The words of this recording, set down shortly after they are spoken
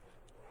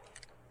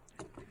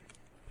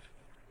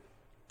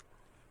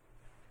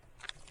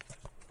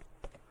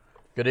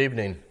Good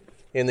evening.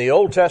 In the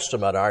Old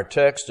Testament, our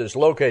text is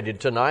located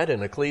tonight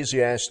in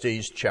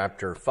Ecclesiastes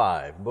chapter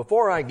 5.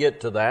 Before I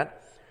get to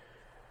that,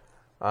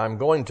 I'm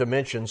going to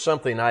mention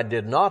something I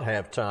did not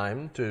have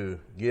time to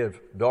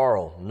give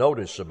Darrell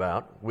notice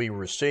about. We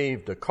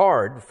received a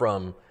card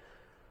from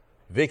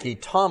Vicki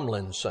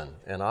Tomlinson,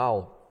 and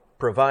I'll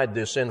provide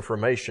this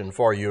information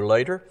for you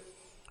later.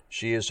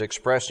 She is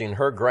expressing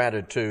her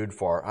gratitude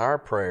for our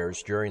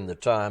prayers during the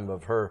time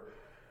of her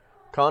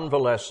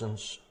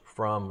convalescence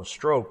from a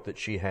stroke that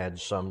she had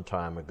some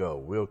time ago.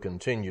 We'll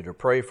continue to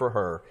pray for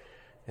her,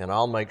 and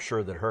I'll make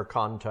sure that her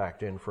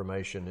contact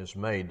information is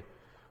made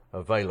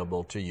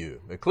available to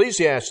you.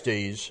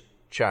 Ecclesiastes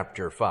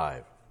chapter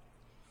 5.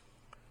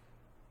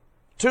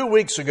 2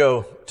 weeks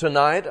ago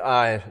tonight,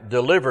 I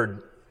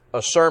delivered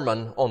a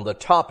sermon on the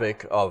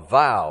topic of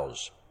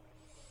vows,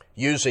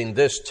 using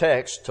this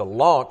text to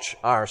launch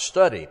our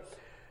study.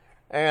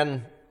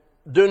 And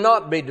do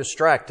not be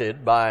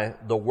distracted by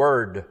the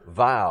word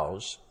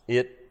vows.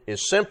 It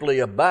is simply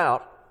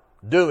about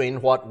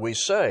doing what we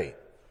say,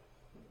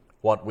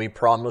 what we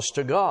promise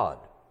to God,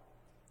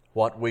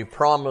 what we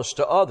promise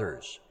to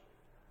others.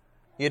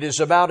 It is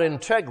about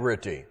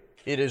integrity.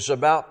 It is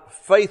about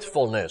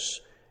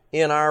faithfulness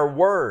in our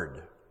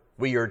word.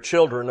 We are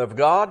children of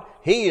God.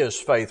 He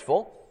is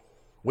faithful.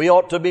 We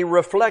ought to be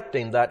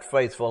reflecting that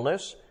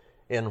faithfulness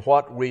in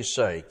what we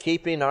say,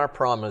 keeping our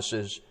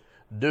promises,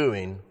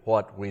 doing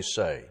what we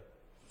say.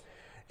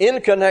 In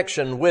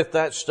connection with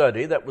that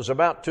study that was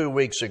about 2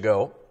 weeks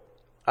ago,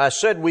 I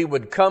said we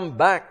would come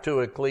back to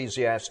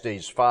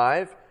Ecclesiastes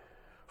 5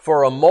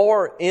 for a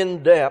more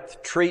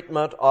in-depth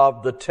treatment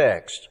of the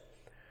text.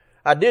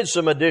 I did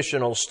some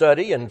additional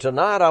study, and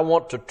tonight I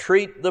want to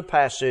treat the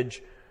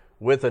passage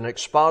with an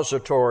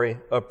expository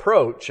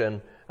approach.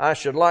 And I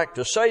should like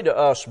to say to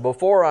us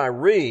before I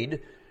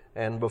read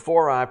and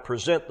before I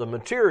present the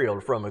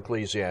material from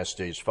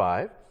Ecclesiastes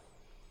 5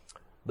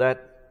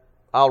 that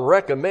I'll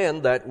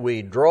recommend that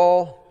we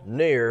draw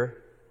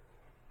near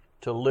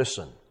to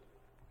listen.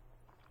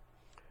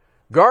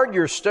 Guard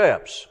your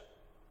steps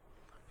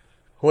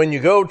when you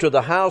go to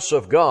the house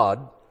of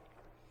God.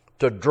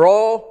 To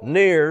draw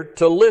near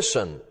to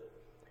listen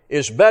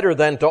is better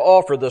than to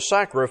offer the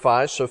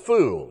sacrifice of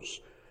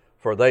fools,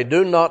 for they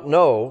do not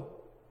know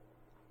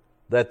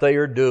that they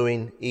are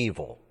doing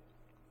evil.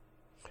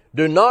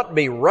 Do not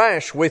be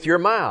rash with your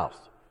mouth,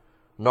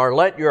 nor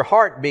let your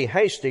heart be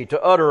hasty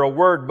to utter a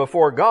word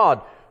before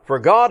God, for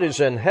God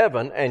is in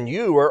heaven and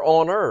you are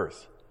on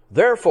earth.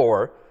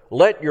 Therefore,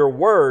 let your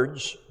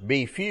words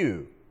be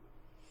few.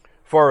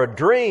 For a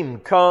dream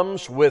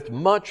comes with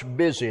much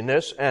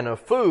busyness, and a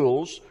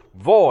fool's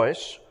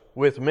voice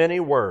with many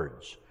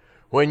words.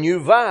 When you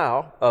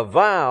vow a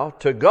vow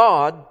to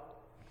God,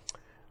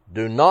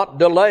 do not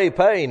delay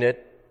paying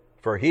it,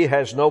 for He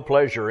has no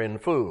pleasure in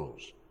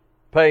fools.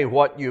 Pay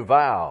what you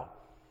vow.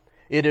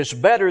 It is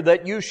better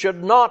that you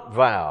should not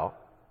vow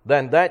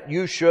than that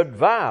you should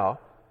vow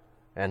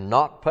and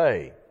not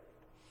pay.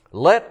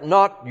 Let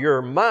not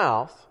your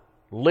mouth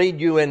lead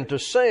you into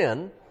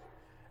sin,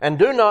 and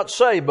do not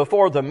say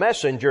before the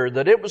messenger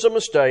that it was a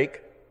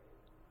mistake.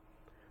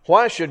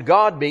 Why should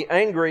God be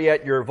angry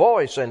at your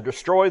voice and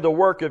destroy the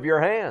work of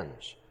your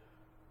hands?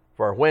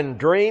 For when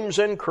dreams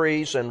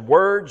increase and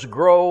words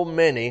grow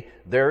many,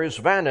 there is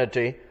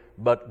vanity,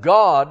 but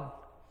God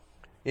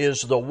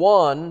is the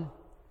one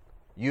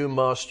you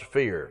must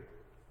fear.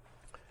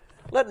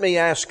 Let me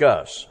ask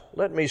us,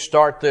 let me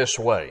start this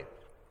way.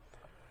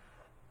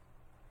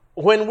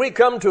 When we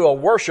come to a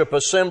worship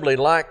assembly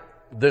like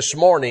this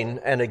morning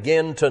and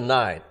again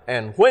tonight,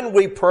 and when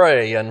we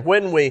pray and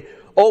when we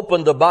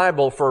open the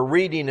Bible for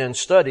reading and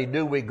study,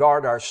 do we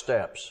guard our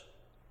steps?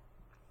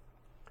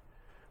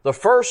 The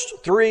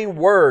first 3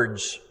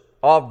 words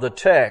of the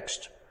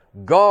text,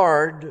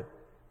 guard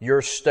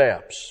your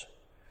steps.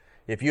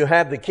 If you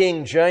have the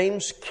King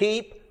James,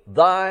 keep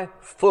thy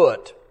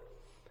foot.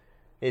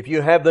 If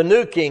you have the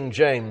New King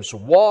James,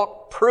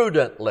 walk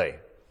prudently.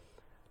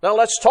 Now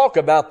let's talk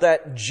about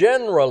that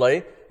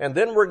generally, and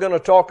then we're going to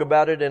talk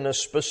about it in a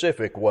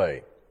specific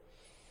way.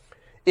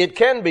 It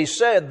can be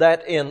said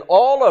that in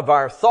all of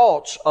our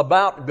thoughts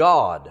about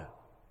God,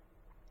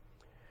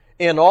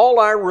 in all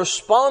our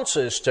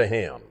responses to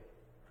Him,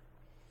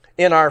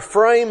 in our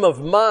frame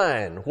of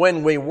mind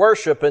when we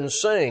worship and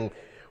sing,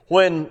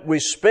 when we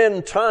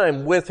spend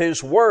time with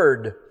His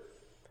Word,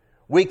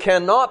 we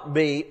cannot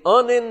be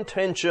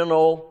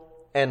unintentional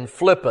and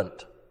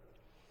flippant.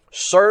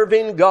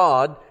 Serving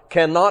God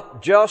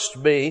cannot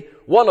just be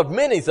one of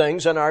many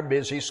things in our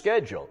busy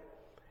schedule.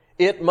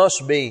 It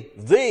must be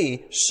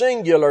the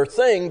singular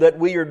thing that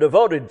we are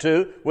devoted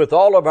to with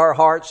all of our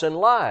hearts and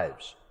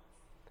lives.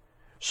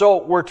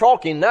 So we're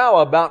talking now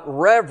about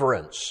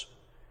reverence.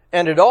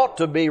 And it ought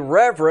to be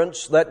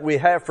reverence that we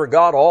have for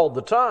God all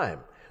the time,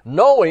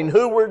 knowing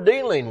who we're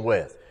dealing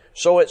with.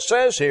 So it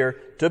says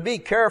here to be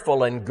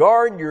careful and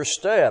guard your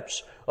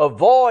steps.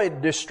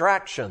 Avoid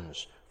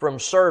distractions from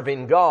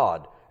serving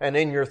God and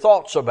in your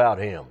thoughts about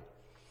Him.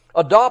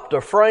 Adopt a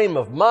frame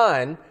of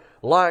mind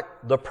like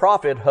the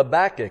prophet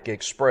Habakkuk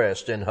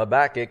expressed in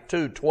Habakkuk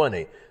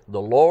 2:20,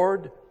 "The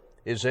Lord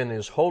is in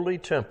His holy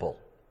temple.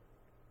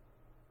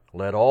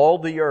 Let all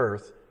the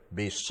earth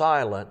be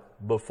silent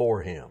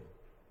before Him."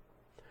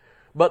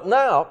 But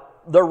now,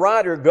 the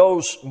writer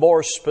goes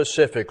more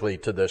specifically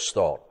to this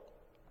thought.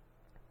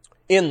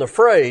 In the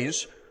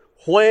phrase,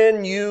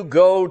 "when you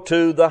go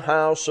to the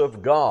house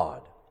of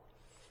God."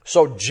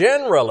 So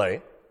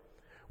generally,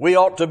 we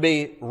ought to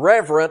be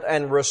reverent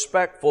and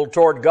respectful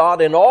toward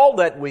God in all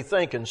that we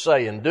think and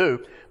say and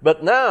do.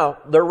 But now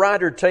the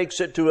writer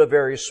takes it to a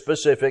very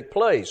specific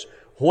place.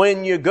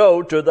 When you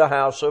go to the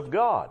house of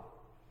God.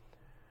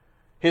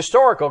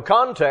 Historical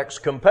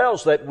context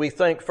compels that we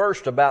think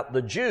first about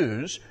the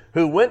Jews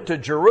who went to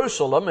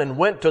Jerusalem and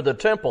went to the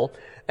temple,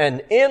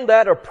 and in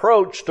that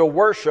approach to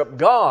worship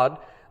God,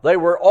 they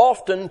were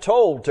often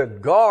told to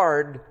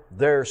guard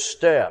their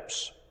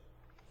steps.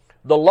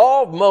 The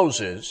law of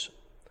Moses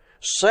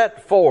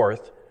set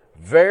forth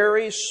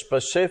very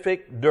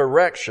specific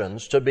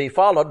directions to be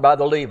followed by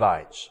the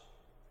Levites.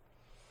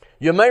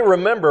 You may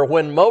remember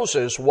when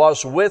Moses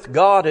was with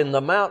God in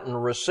the mountain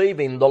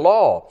receiving the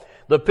law,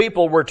 the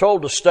people were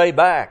told to stay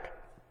back,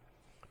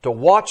 to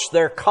watch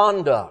their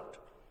conduct,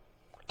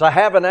 to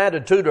have an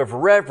attitude of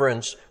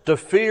reverence, to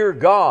fear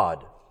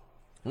God.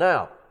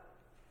 Now,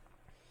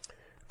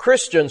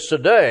 Christians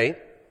today,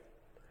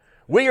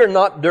 we are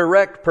not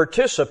direct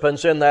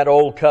participants in that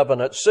old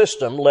covenant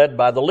system led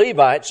by the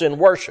Levites in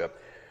worship,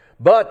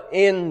 but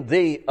in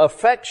the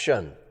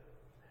affection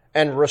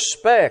and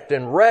respect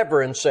and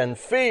reverence and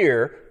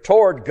fear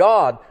toward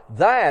God,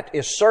 that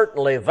is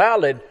certainly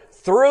valid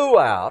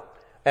throughout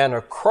and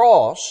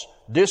across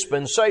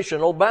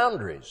dispensational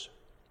boundaries.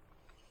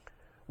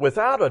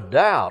 Without a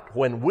doubt,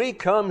 when we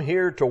come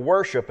here to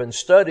worship and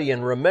study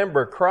and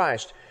remember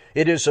Christ,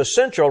 it is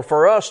essential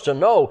for us to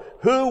know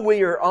who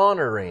we are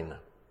honoring.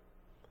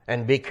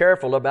 And be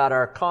careful about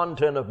our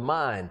content of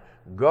mind.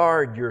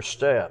 Guard your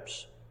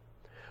steps.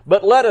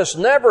 But let us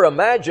never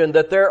imagine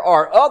that there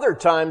are other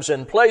times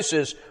and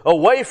places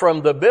away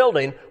from the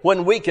building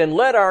when we can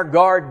let our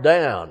guard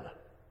down,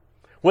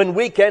 when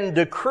we can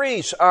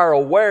decrease our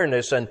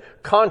awareness and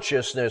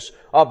consciousness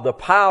of the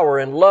power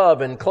and love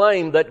and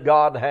claim that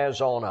God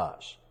has on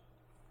us.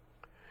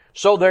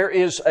 So there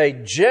is a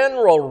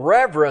general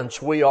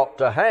reverence we ought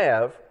to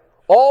have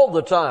all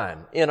the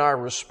time in our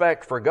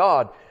respect for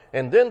God.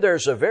 And then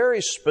there's a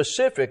very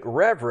specific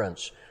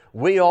reverence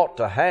we ought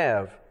to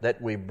have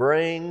that we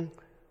bring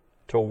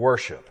to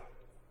worship.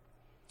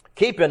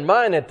 Keep in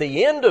mind, at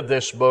the end of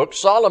this book,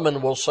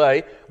 Solomon will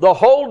say, the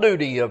whole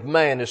duty of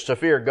man is to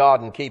fear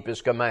God and keep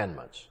His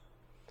commandments.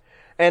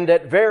 And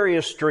at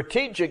various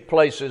strategic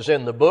places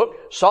in the book,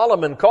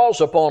 Solomon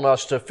calls upon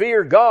us to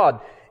fear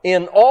God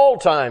in all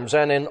times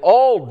and in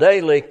all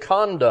daily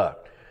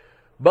conduct.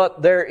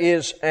 But there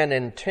is an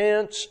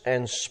intense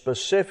and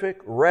specific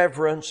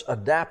reverence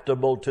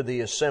adaptable to the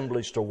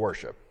assemblies to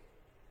worship.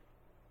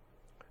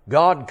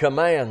 God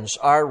commands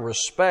our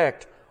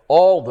respect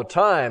all the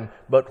time,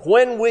 but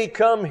when we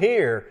come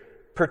here,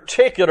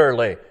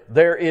 particularly,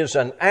 there is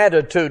an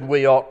attitude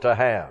we ought to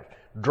have.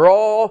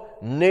 Draw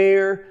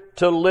near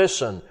to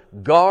listen.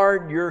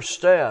 Guard your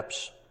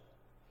steps.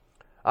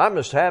 I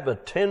must have a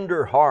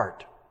tender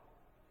heart,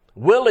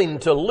 willing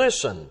to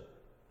listen,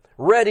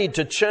 ready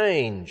to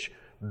change.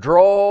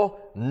 Draw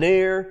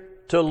near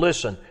to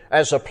listen.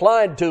 As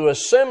applied to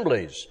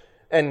assemblies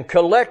and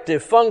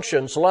collective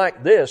functions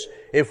like this,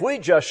 if we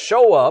just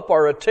show up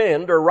or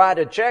attend or write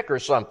a check or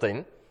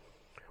something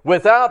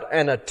without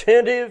an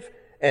attentive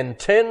and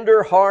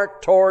tender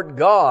heart toward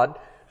God,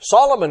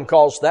 Solomon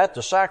calls that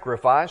the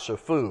sacrifice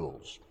of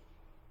fools.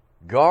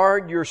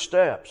 Guard your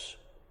steps.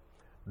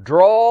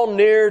 Draw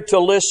near to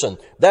listen.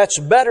 That's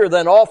better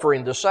than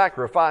offering the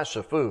sacrifice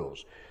of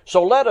fools.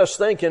 So let us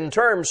think in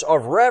terms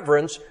of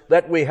reverence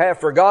that we have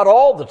for God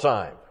all the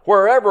time,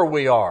 wherever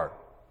we are,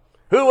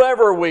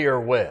 whoever we are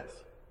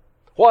with,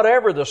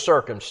 whatever the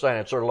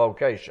circumstance or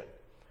location.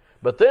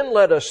 But then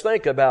let us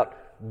think about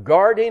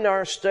guarding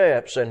our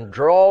steps and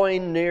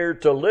drawing near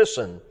to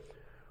listen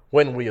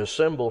when we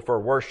assemble for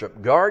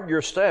worship. Guard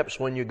your steps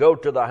when you go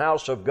to the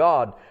house of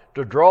God.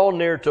 To draw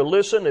near to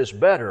listen is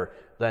better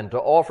than to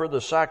offer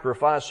the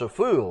sacrifice of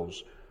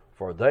fools,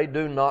 for they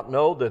do not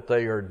know that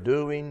they are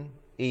doing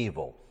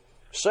evil.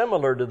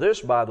 Similar to this,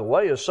 by the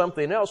way, is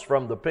something else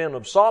from the pen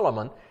of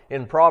Solomon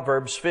in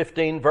Proverbs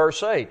 15,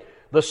 verse 8.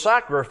 The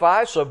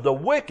sacrifice of the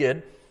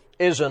wicked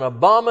is an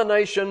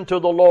abomination to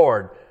the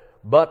Lord,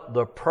 but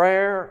the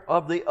prayer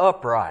of the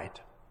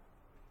upright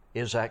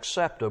is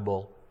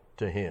acceptable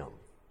to Him.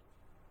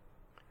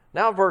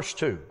 Now verse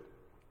 2,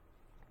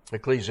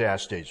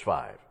 Ecclesiastes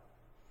 5.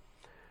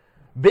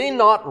 Be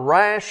not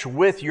rash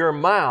with your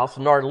mouth,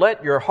 nor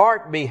let your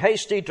heart be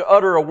hasty to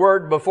utter a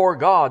word before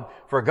God,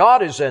 for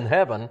God is in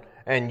heaven,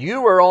 and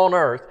you are on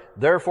earth,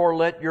 therefore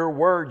let your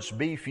words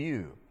be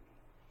few.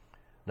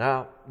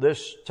 Now,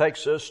 this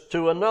takes us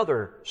to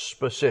another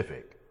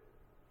specific.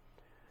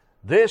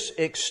 This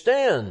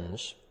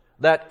extends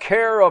that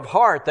care of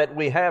heart that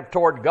we have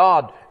toward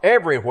God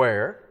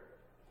everywhere,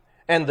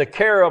 and the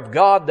care of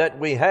God that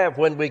we have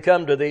when we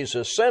come to these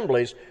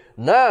assemblies,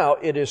 now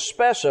it is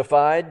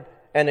specified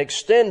and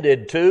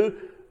extended to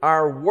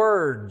our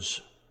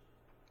words.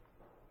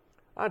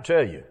 I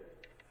tell you,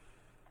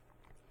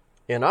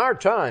 in our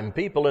time,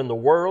 people in the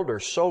world are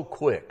so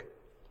quick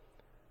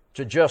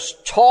to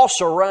just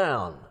toss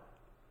around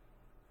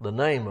the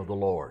name of the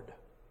Lord.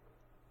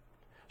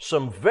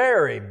 Some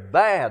very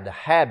bad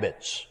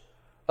habits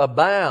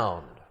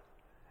abound,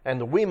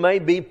 and we may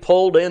be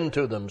pulled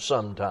into them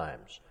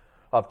sometimes,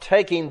 of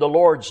taking the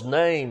Lord's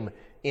name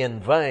in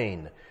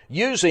vain,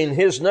 using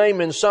His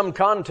name in some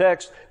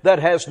context that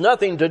has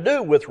nothing to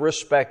do with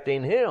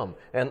respecting Him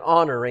and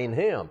honoring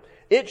Him.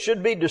 It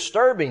should be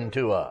disturbing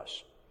to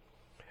us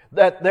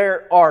that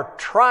there are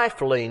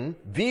trifling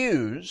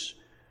views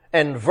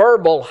and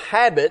verbal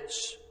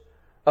habits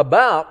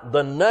about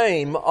the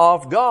name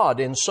of God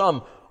in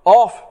some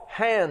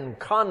offhand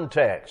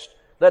context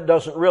that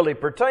doesn't really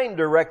pertain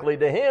directly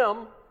to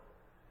Him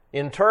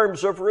in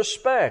terms of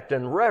respect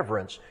and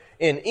reverence.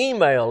 In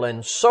email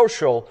and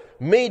social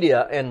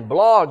media and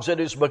blogs, it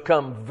has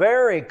become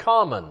very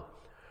common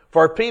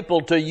for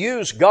people to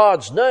use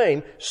God's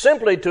name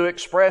simply to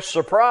express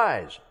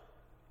surprise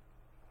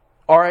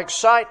or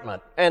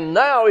excitement. And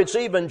now it's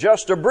even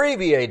just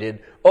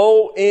abbreviated,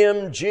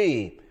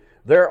 OMG.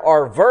 There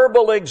are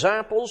verbal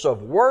examples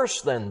of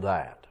worse than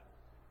that.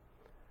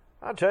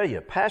 I tell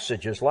you,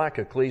 passages like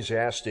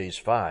Ecclesiastes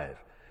 5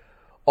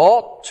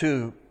 ought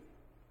to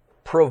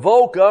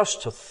provoke us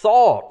to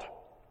thought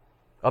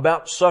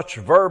about such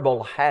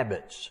verbal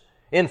habits.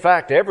 In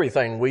fact,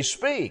 everything we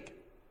speak.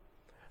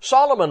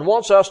 Solomon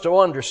wants us to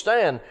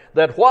understand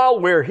that while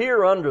we're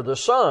here under the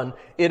sun,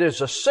 it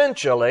is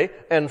essentially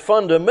and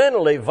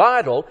fundamentally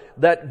vital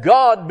that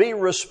God be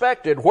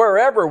respected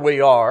wherever we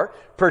are,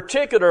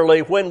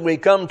 particularly when we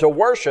come to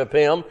worship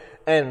Him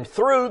and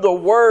through the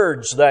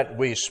words that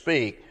we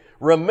speak,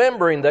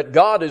 remembering that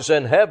God is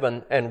in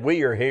heaven and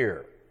we are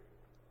here.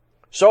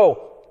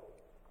 So,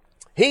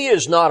 He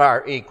is not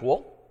our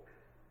equal.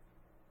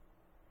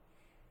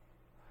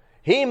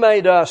 He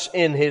made us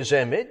in His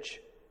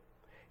image.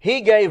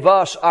 He gave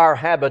us our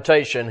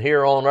habitation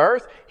here on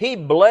earth. He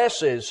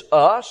blesses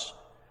us,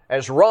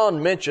 as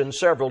Ron mentioned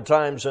several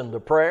times in the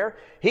prayer.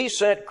 He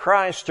sent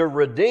Christ to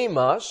redeem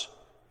us.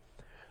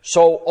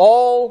 So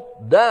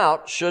all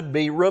doubt should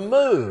be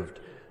removed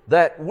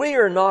that we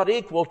are not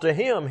equal to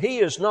Him. He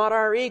is not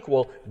our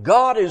equal.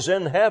 God is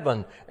in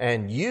heaven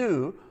and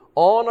you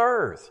on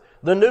earth.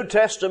 The New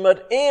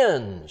Testament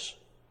ends,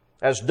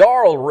 as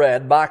Darrell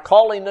read, by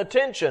calling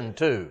attention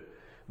to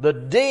the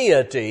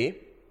deity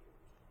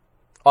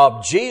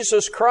of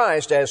Jesus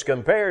Christ as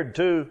compared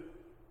to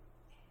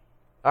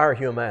our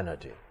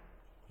humanity.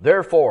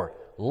 Therefore,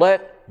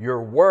 let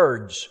your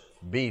words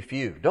be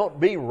few. Don't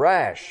be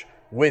rash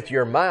with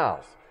your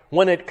mouth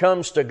when it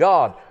comes to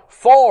God.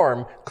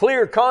 Form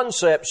clear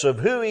concepts of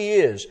who He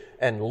is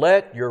and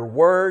let your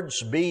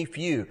words be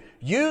few.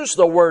 Use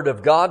the Word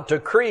of God to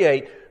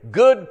create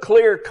good,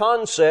 clear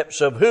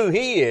concepts of who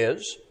He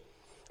is,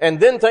 and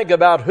then think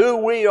about who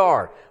we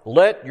are.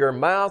 Let your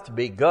mouth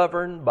be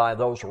governed by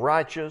those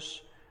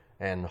righteous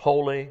and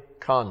holy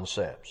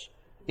concepts.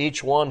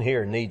 Each one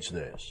here needs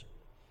this.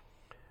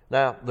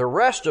 Now, the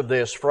rest of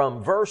this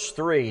from verse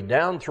 3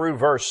 down through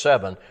verse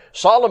 7,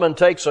 Solomon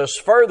takes us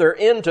further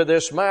into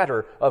this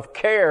matter of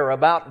care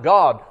about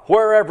God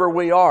wherever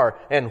we are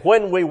and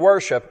when we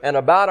worship, and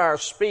about our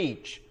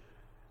speech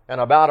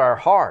and about our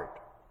heart.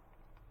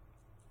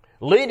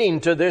 Leading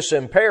to this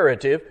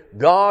imperative,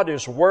 God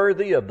is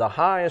worthy of the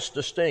highest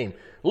esteem.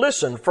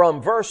 Listen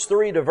from verse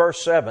 3 to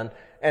verse 7,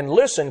 and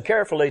listen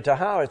carefully to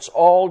how it's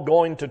all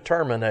going to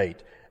terminate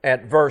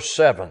at verse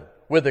 7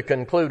 with a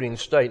concluding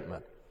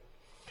statement.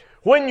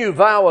 When you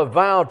vow a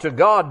vow to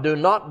God, do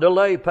not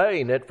delay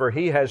paying it, for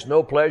He has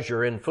no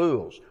pleasure in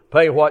fools.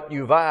 Pay what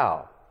you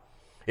vow.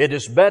 It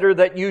is better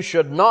that you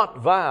should not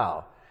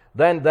vow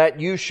than that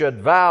you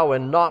should vow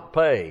and not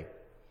pay.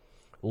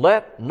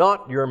 Let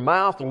not your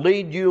mouth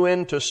lead you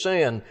into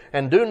sin,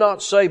 and do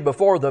not say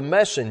before the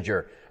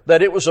messenger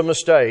that it was a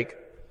mistake.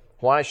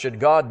 Why should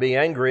God be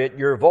angry at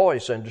your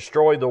voice and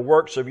destroy the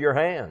works of your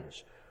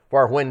hands?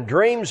 For when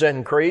dreams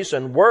increase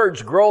and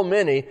words grow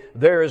many,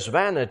 there is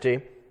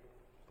vanity.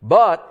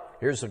 But,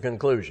 here's the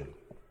conclusion.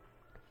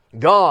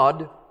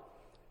 God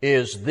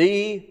is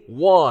the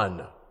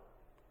one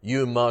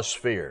you must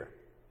fear.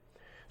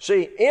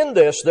 See, in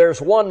this,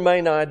 there's one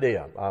main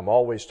idea. I'm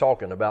always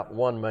talking about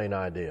one main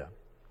idea.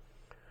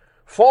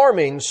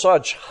 Forming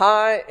such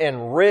high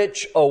and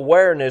rich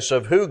awareness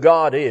of who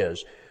God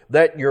is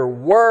that your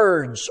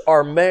words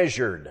are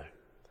measured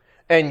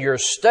and your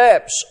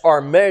steps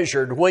are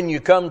measured when you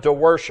come to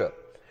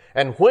worship.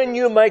 And when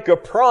you make a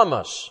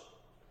promise,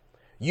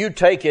 you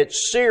take it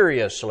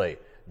seriously,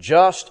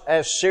 just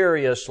as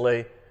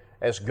seriously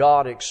as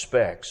God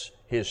expects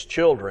His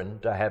children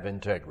to have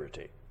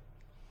integrity.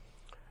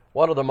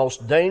 One of the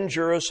most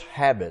dangerous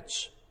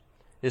habits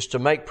is to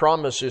make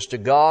promises to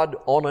God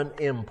on an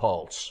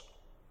impulse,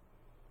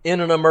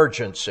 in an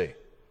emergency,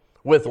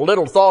 with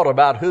little thought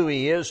about who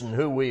He is and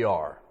who we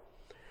are.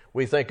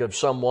 We think of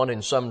someone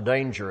in some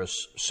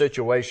dangerous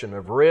situation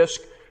of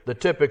risk. The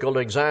typical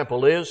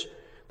example is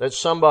that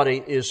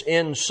somebody is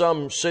in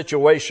some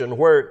situation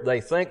where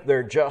they think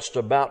they're just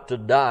about to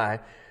die,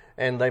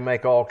 and they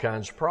make all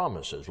kinds of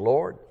promises.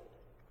 Lord,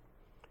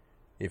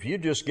 if you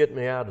just get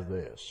me out of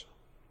this,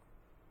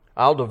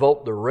 I'll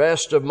devote the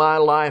rest of my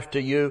life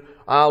to you.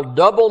 I'll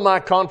double my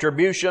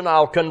contribution.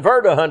 I'll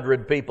convert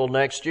 100 people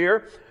next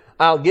year.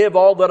 I'll give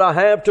all that I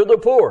have to the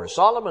poor.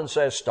 Solomon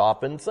says,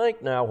 stop and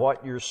think now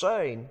what you're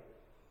saying.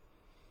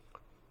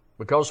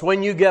 Because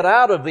when you get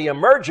out of the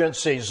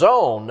emergency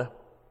zone,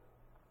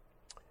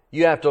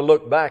 you have to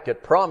look back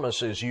at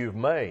promises you've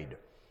made.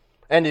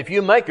 And if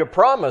you make a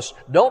promise,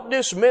 don't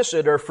dismiss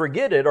it or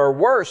forget it, or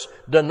worse,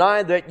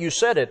 deny that you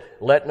said it.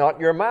 Let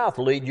not your mouth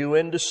lead you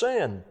into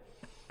sin.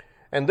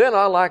 And then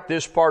I like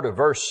this part of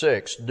verse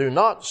 6. Do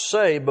not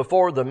say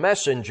before the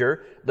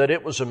messenger that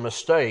it was a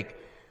mistake.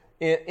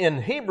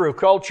 In Hebrew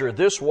culture,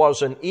 this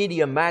was an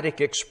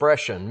idiomatic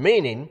expression,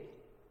 meaning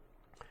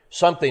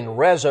something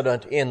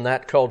resident in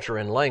that culture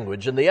and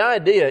language. And the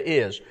idea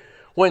is,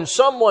 when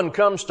someone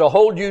comes to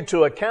hold you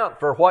to account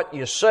for what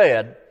you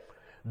said,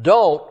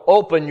 don't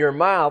open your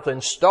mouth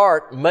and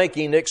start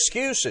making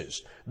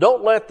excuses.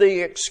 Don't let the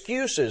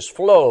excuses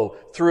flow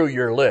through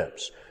your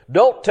lips.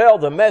 Don't tell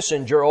the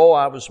messenger, oh,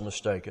 I was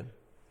mistaken.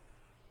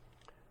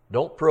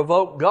 Don't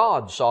provoke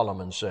God,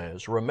 Solomon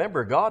says.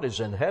 Remember, God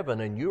is in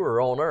heaven and you are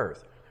on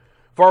earth.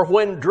 For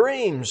when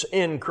dreams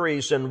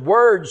increase and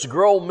words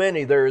grow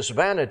many, there is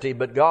vanity,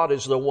 but God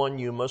is the one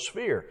you must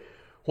fear.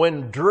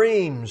 When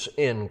dreams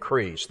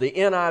increase, the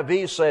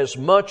NIV says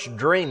much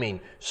dreaming.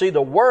 See,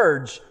 the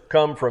words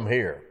come from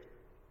here.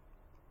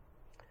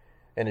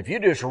 And if you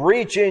just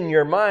reach in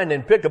your mind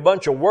and pick a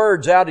bunch of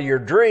words out of your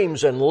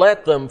dreams and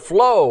let them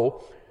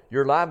flow,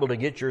 you're liable to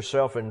get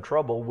yourself in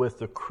trouble with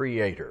the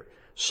Creator.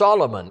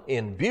 Solomon,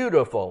 in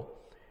beautiful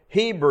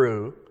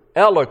Hebrew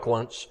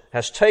eloquence,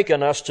 has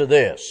taken us to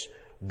this.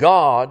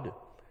 God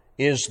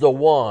is the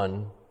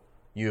one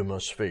you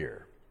must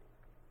fear.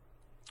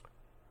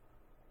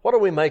 What do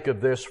we make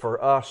of this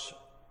for us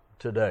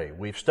today?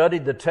 We've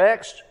studied the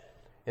text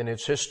in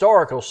its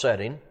historical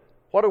setting.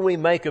 What do we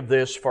make of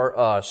this for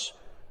us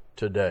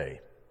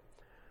today?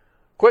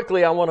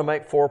 Quickly, I want to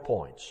make 4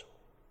 points.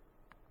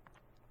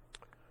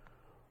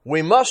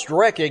 We must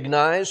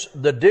recognize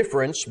the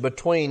difference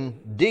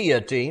between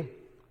deity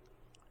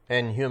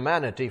and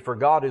humanity, for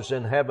God is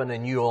in heaven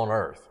and you on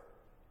earth.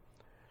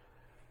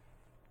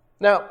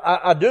 Now,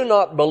 I do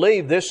not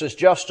believe this is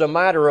just a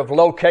matter of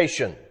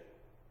location.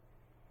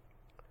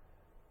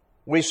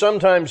 We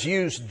sometimes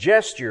use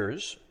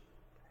gestures,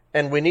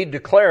 and we need to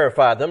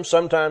clarify them.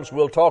 Sometimes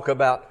we'll talk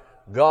about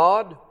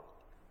God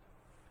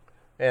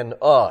and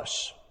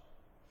us.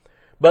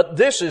 But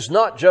this is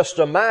not just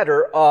a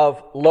matter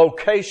of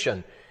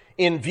location.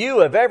 In view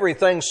of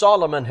everything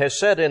Solomon has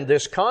said in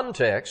this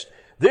context,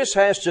 this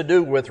has to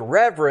do with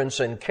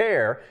reverence and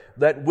care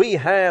that we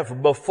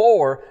have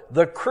before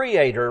the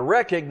Creator,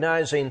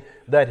 recognizing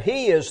that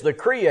He is the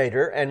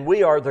Creator and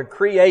we are the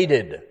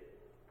created.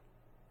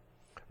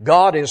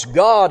 God is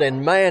God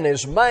and man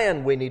is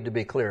man. We need to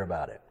be clear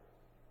about it.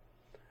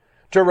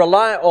 To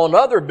rely on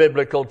other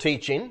biblical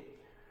teaching,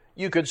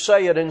 you could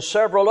say it in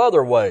several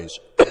other ways.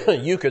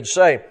 You could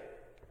say,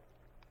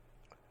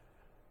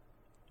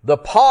 the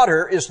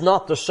potter is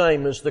not the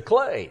same as the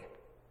clay.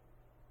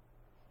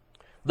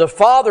 The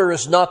Father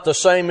is not the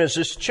same as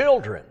His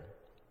children.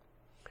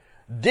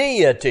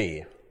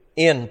 Deity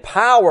in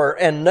power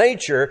and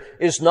nature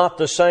is not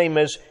the same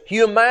as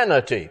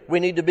humanity. We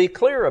need to be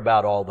clear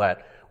about all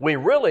that. We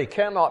really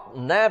cannot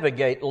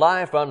navigate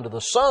life under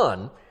the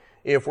sun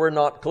if we're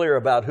not clear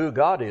about who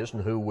God is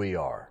and who we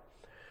are.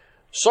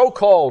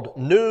 So-called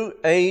New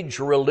Age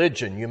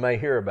religion you may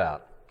hear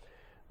about.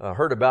 I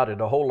heard about it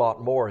a whole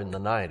lot more in the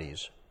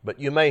 90s, but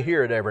you may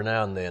hear it every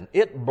now and then.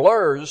 It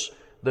blurs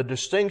the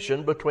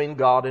distinction between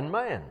God and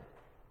man.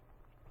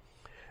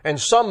 And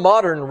some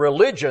modern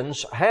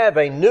religions have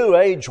a New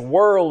Age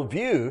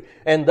worldview,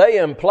 and they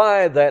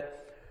imply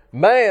that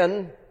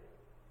man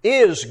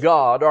is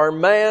God, or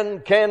man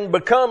can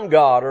become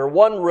God, or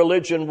one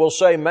religion will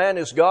say man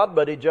is God,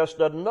 but he just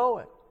doesn't know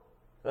it.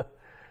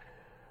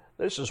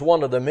 This is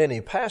one of the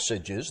many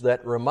passages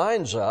that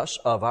reminds us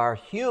of our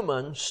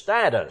human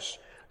status.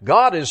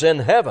 God is in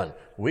heaven.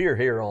 We are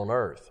here on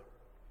earth.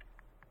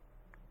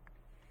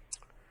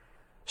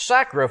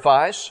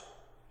 Sacrifice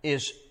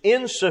is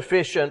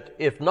insufficient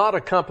if not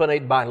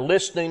accompanied by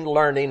listening,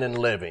 learning, and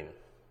living.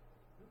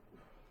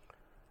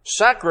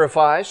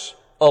 Sacrifice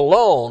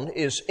alone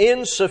is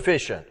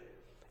insufficient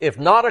if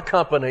not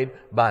accompanied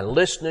by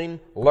listening,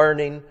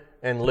 learning,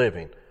 and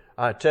living.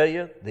 I tell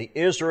you, the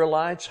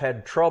Israelites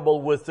had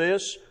trouble with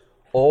this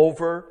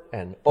over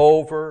and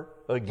over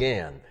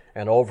again.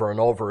 And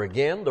over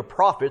again, the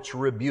prophets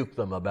rebuked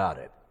them about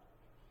it.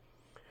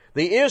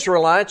 The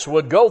Israelites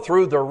would go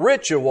through the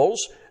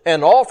rituals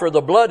and offer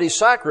the bloody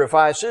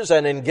sacrifices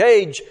and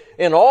engage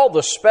in all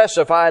the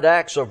specified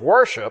acts of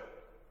worship.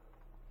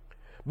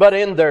 But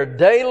in their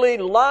daily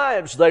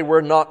lives they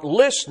were not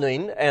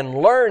listening and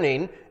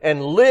learning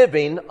and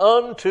living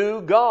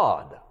unto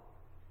God.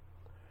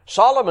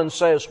 Solomon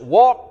says,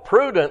 walk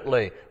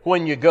prudently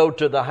when you go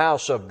to the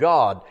house of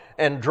God,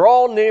 and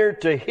draw near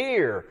to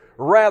hear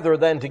rather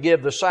than to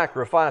give the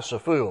sacrifice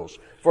of fools,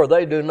 for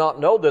they do not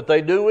know that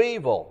they do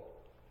evil.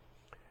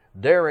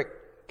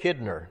 Derek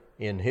Kidner,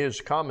 in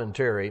his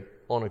commentary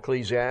on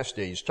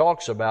Ecclesiastes,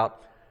 talks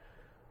about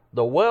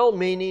the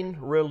well-meaning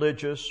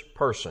religious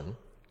person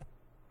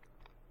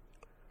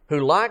who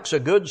likes a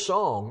good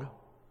song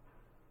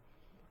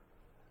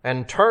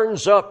and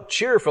turns up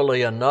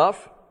cheerfully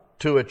enough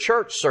to a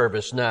church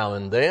service now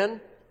and then,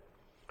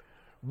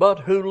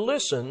 but who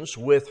listens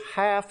with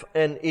half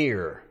an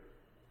ear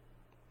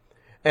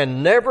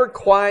and never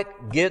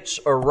quite gets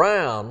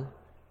around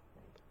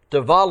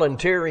to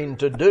volunteering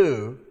to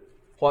do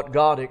what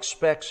God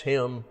expects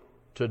him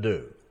to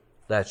do.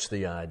 That's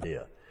the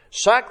idea.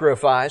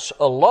 Sacrifice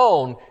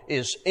alone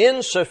is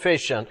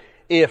insufficient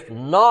if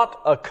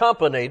not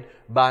accompanied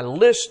by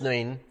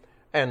listening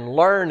and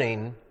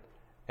learning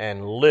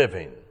and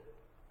living.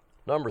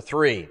 Number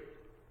 3,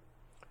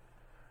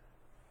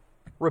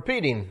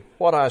 repeating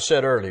what I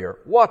said earlier,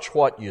 watch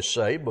what you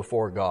say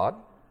before God.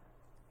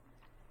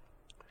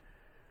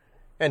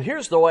 And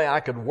here's the way I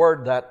could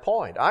word that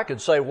point. I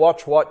could say,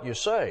 watch what you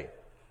say.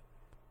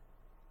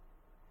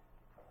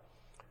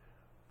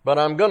 But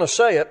I'm going to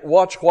say it,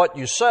 watch what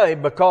you say,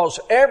 because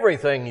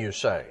everything you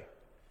say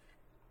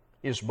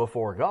is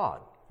before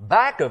God.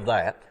 Back of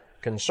that,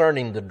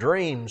 concerning the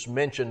dreams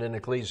mentioned in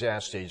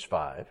Ecclesiastes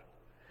 5,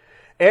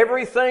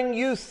 everything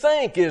you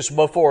think is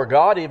before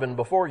God even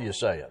before you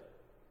say it,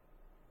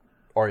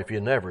 or if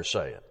you never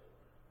say it.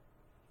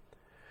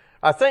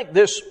 I think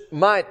this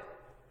might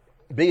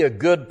be a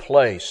good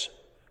place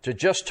to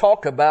just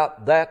talk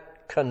about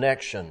that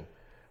connection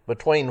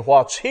between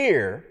what's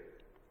here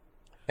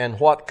and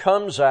what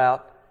comes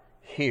out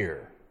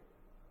here.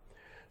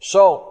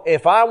 So,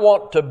 if I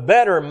want to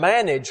better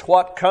manage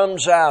what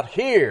comes out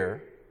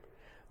here,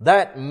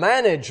 that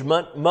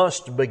management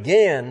must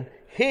begin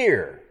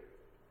here.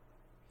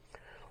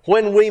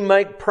 When we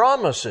make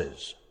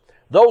promises,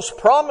 those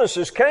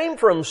promises came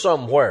from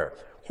somewhere.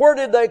 Where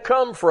did they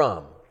come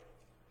from?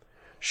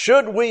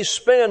 Should we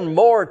spend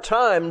more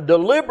time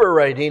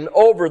deliberating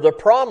over the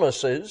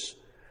promises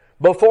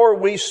before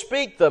we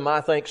speak them?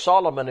 I think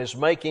Solomon is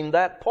making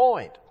that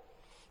point.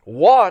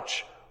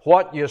 Watch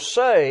what you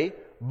say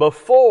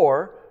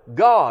before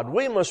God.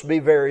 We must be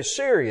very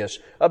serious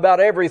about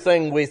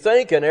everything we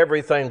think and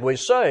everything we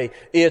say.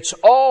 It's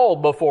all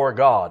before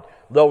God,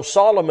 though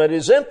Solomon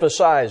is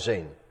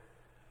emphasizing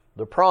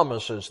the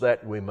promises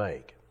that we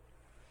make.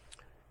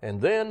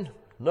 And then,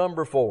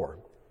 number 4.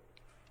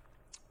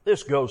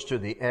 This goes to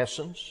the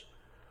essence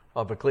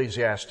of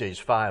Ecclesiastes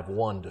 5,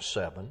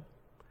 1-7.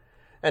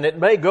 And it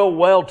may go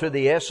well to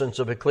the essence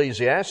of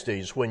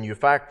Ecclesiastes when you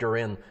factor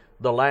in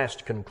the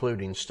last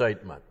concluding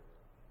statement.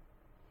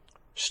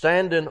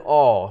 Stand in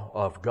awe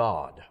of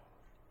God.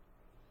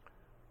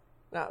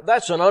 Now,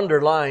 that's an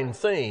underlying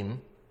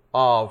theme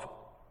of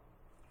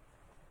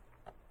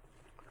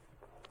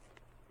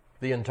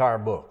the entire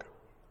book.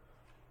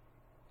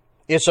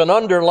 It's an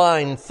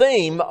underlying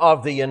theme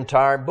of the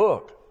entire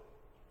book.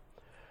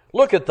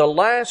 Look at the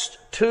last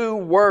 2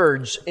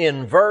 words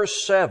in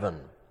verse 7.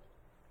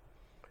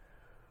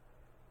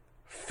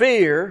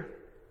 Fear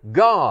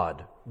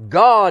God.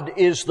 God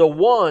is the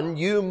one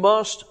you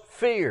must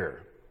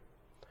fear.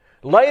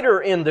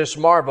 Later in this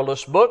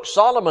marvelous book,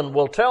 Solomon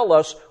will tell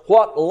us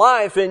what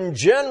life in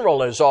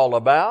general is all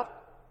about.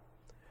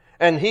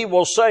 And he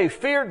will say,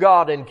 fear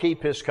God and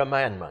keep His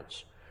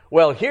commandments.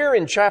 Well, here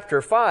in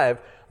chapter 5,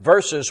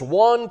 verses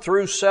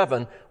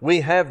 1-7,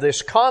 we have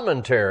this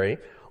commentary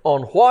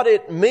on what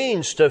it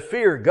means to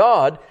fear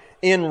God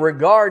in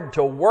regard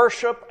to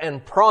worship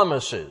and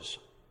promises.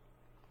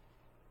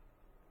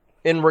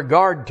 In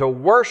regard to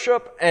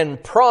worship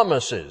and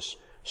promises,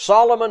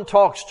 Solomon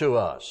talks to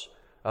us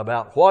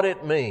about what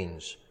it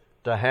means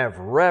to have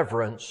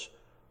reverence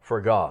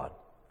for God.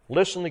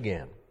 Listen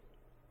again.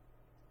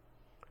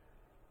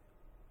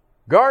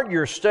 Guard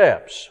your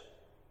steps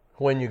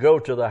when you go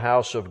to the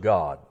house of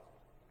God.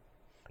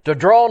 To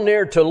draw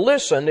near to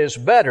listen is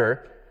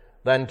better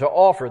than to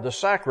offer the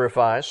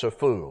sacrifice of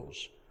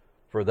fools,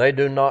 for they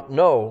do not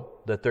know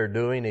that they're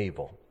doing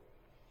evil.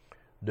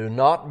 Do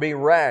not be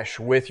rash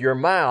with your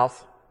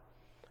mouth,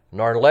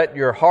 nor let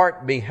your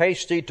heart be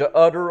hasty to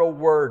utter a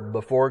word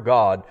before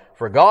God,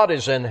 for God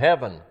is in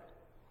heaven,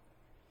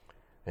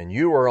 and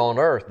you are on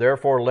earth,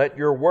 therefore let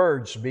your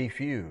words be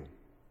few.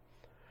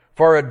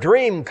 For a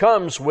dream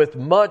comes with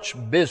much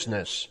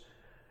business,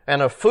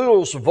 and a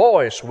fool's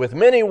voice with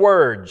many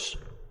words.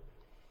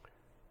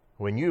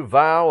 When you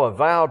vow a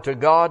vow to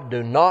God,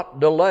 do not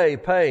delay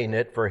paying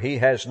it, for He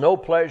has no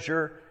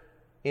pleasure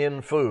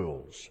in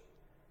fools.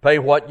 Pay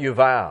what you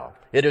vow.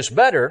 It is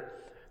better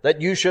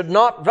that you should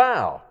not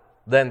vow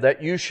than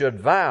that you should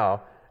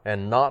vow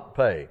and not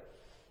pay.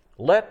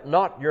 Let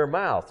not your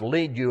mouth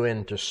lead you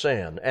into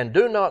sin, and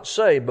do not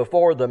say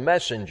before the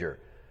messenger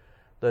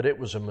that it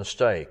was a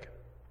mistake.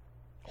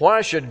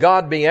 Why should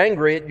God be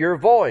angry at your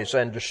voice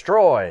and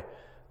destroy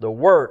the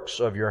works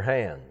of your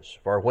hands?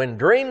 For when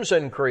dreams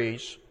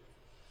increase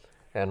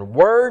and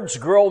words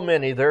grow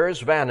many, there is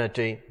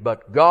vanity,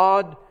 but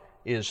God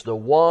is the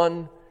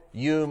one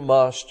you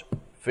must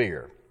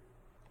fear.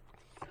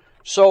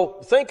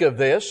 So think of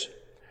this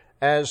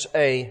as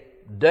a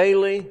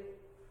daily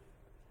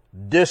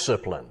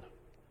discipline.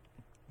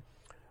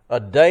 A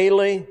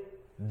daily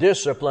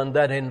discipline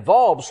that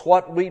involves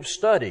what we've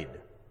studied.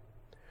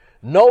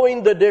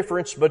 Knowing the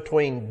difference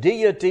between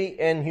deity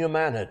and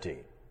humanity.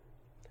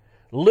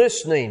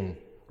 Listening,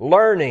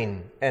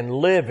 learning, and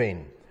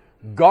living.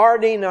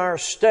 Guarding our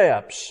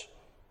steps.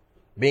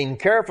 Being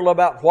careful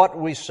about what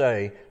we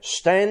say.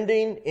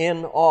 Standing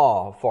in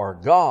awe, for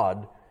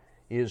God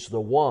is the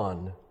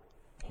one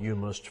you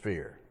must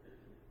fear.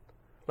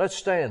 Let's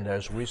stand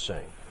as we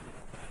sing.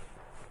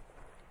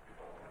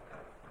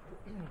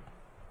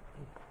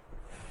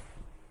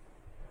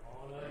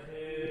 On a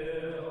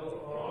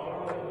hill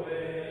far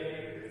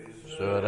away stood